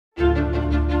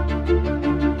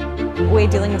We're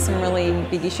dealing with some really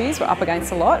big issues, we're up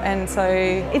against a lot, and so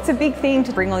it's a big thing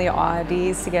to bring all your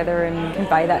ideas together and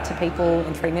convey that to people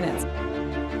in 3 minutes.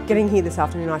 Getting here this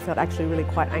afternoon, I felt actually really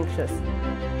quite anxious.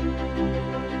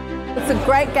 It's a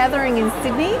great gathering in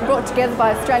Sydney, brought together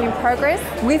by Australian Progress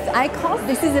with ACOSS.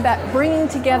 This is about bringing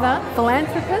together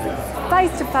philanthropists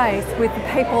face to face with the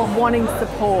people wanting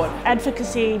support.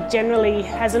 Advocacy generally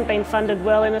hasn't been funded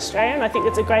well in Australia, and I think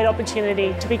it's a great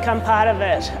opportunity to become part of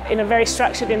it in a very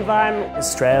structured environment.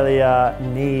 Australia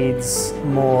needs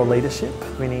more leadership.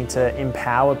 We need to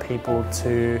empower people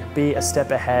to be a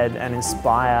step ahead and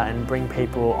inspire and bring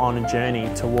people on a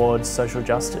journey towards social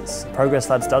justice. Progress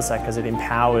Labs does that because it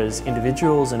empowers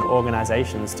individuals and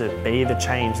organisations to be the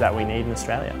change that we need in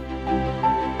Australia.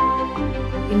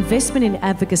 Investment in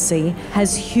advocacy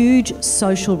has huge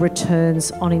social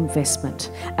returns on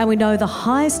investment, and we know the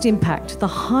highest impact, the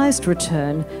highest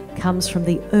return comes from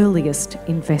the earliest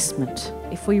investment.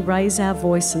 If we raise our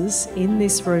voices in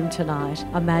this room tonight,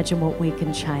 imagine what we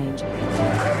can change.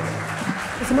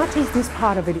 As much as this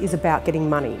part of it is about getting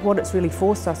money, what it's really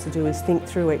forced us to do is think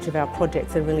through each of our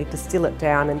projects and really distill it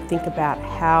down and think about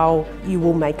how you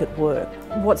will make it work.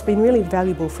 What's been really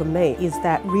valuable for me is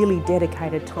that really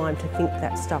dedicated time to think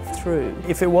that stuff through.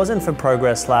 If it wasn't for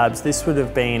Progress Labs, this would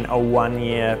have been a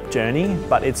 1-year journey,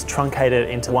 but it's truncated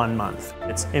into 1 month.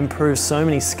 It's improved so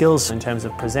many skills in terms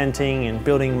of presenting and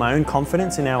building my own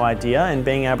confidence in our idea and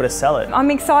being able to sell it. I'm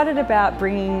excited about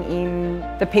bringing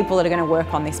in the people that are going to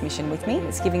work on this mission with me.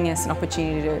 It's giving us an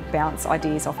opportunity to bounce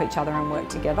ideas off each other and work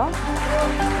together.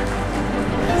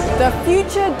 The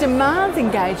future demands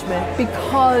engagement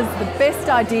because the best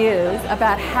ideas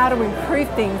about how to improve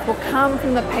things will come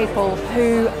from the people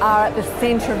who are at the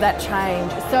centre of that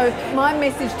change. So my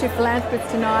message to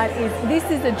philanthropists tonight is this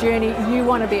is a journey you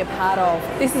want to be a part of.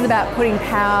 This is about putting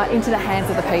power into the hands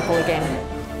of the people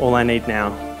again. All I need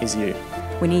now is you.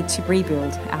 We need to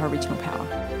rebuild our original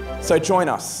power. So join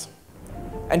us,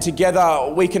 and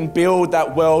together we can build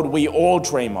that world we all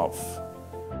dream of.